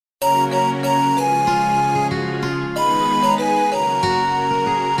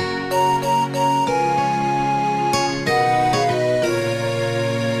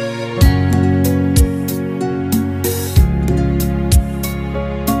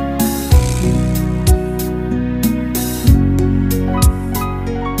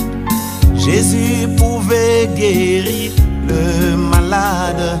pouvait guérir le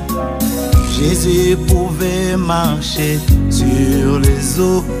malade. Jésus pouvait marcher sur les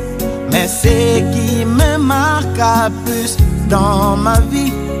eaux. Mais ce qui me marqua plus dans ma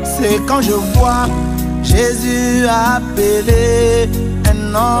vie, c'est quand je vois Jésus appeler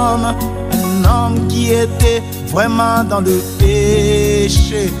un homme qui était vraiment dans le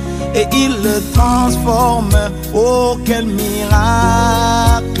péché. Et il le transforme. Oh, quel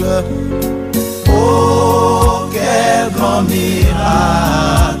miracle! Oh, quel grand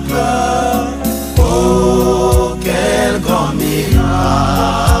miracle! Oh, quel grand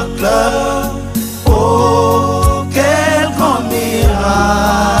miracle! Oh, quel grand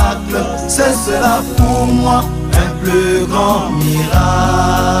miracle! Ce sera pour moi un plus grand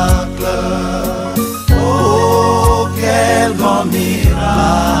miracle. Oh, quel grand miracle!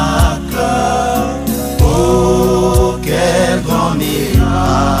 Oh, quel grand miracle!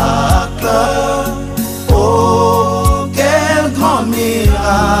 Oh, quel grand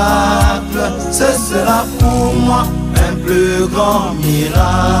miracle! Ce sera pour moi un plus grand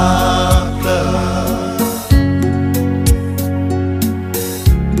miracle.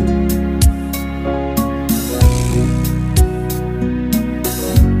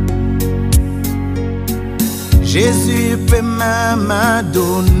 Jésus peut même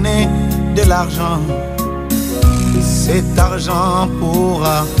donner de l'argent. Cet argent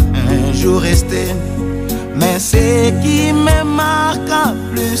pourra un jour rester. Mais ce qui me marque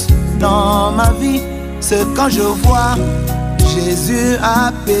plus dans ma vie, c'est quand je vois Jésus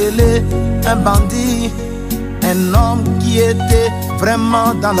appeler un bandit, un homme qui était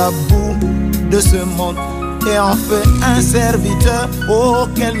vraiment dans la boue de ce monde, et en fait un serviteur. Oh,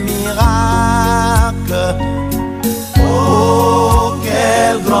 quel miracle! Oh,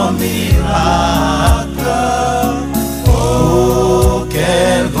 quel grand miracle! Oh,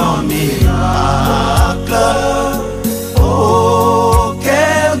 quel grand miracle! Oh,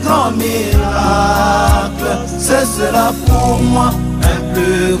 quel grand miracle! Ce sera pour moi un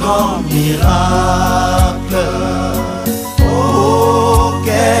plus grand miracle. Oh,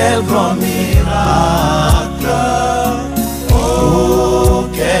 quel grand miracle! Oh,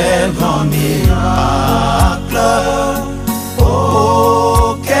 quel grand miracle!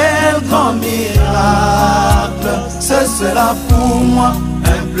 Oh, quel grand miracle! Ce sera pour moi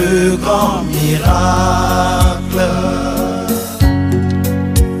un plus grand miracle.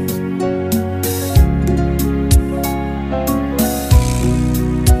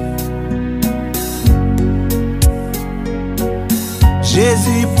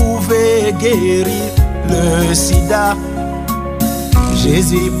 Jésus pouvait guérir le sida.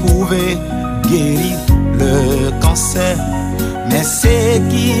 Jésus pouvait guérir le cancer. Mais ce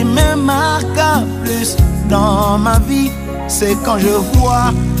qui me marque plus dans ma vie, c'est quand je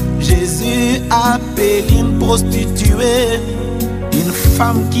vois Jésus appeler une prostituée, une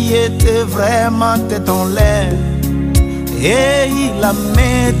femme qui était vraiment tête en l'air, et il la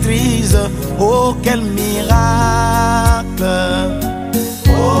maîtrise. Oh, quel miracle!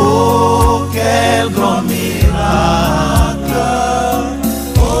 Oh, quel grand miracle!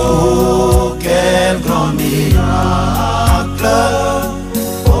 Oh, quel grand miracle!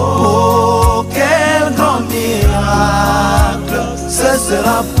 Oh, quel grand miracle! Ce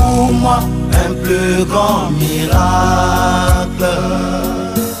sera pour moi un plus grand miracle.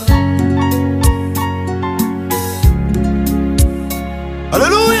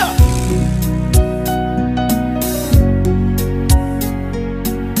 Alléluia!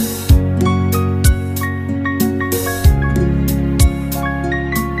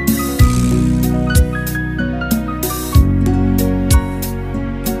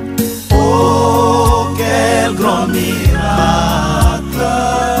 Oh, quel grand miracle!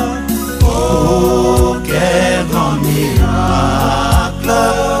 Oh, quel grand miracle!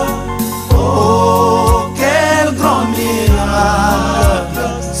 Oh, quel grand miracle!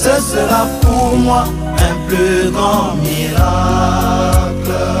 Ce sera pour moi un plus grand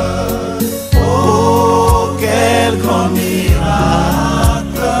miracle. Oh, quel grand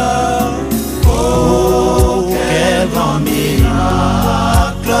miracle! Oh, quel grand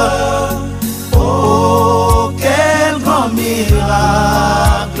miracle! Oh, quel grand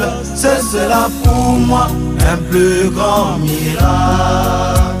miracle! Ce sera pour moi un plus grand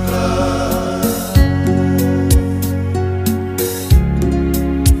miracle.